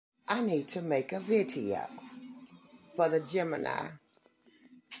I need to make a video for the Gemini.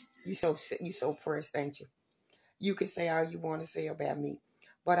 You so pressed, ain't you? You can say all you want to say about me,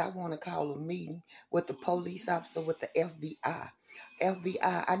 but I want to call a meeting with the police officer with the FBI.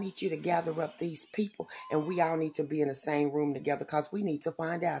 FBI, I need you to gather up these people, and we all need to be in the same room together because we need to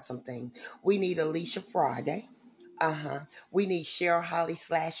find out some things. We need Alicia Friday. We need Cheryl Holly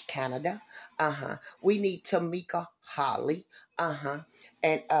 / Canada. We need Tamika Holly.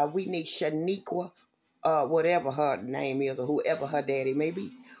 And we need Shaniqua, whatever her name is or whoever her daddy may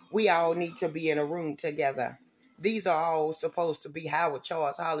be. We all need to be in a room together. These are all supposed to be Howard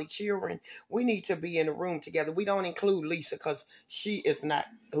Charles Holly children. We need to be in a room together. We don't include Lisa because she is not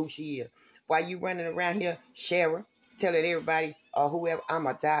who she is. While you running around here, Cheryl, telling everybody or whoever I'm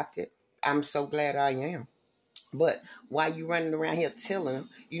adopted, I'm so glad I am. But while you running around here telling them,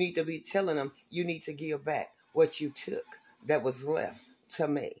 you need to be telling them you need to give back what you took that was left to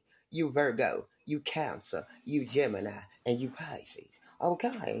me. You Virgo, you Cancer, you Gemini, and you Pisces.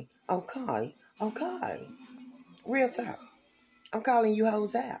 Okay. Real talk. I'm calling you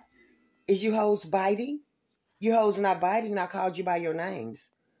hoes out. Is you hoes biting? You hoes not biting. I called you by your names.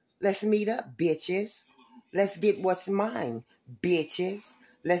 Let's meet up, bitches. Let's get what's mine, bitches.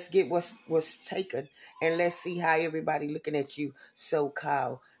 Let's get what's taken, and let's see how everybody looking at you,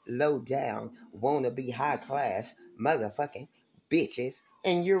 so-called low down, wanna be high class, motherfucking bitches,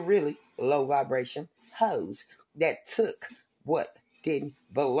 and you're really low vibration hoes that took what didn't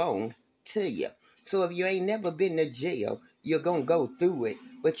belong to you. So if you ain't never been to jail, you're gonna go through it,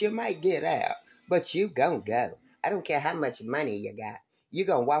 but you might get out, but you gonna go. I don't care how much money you got. You're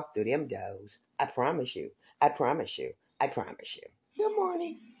gonna walk through them doors. I promise you. I promise you. I promise you. Good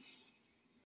morning.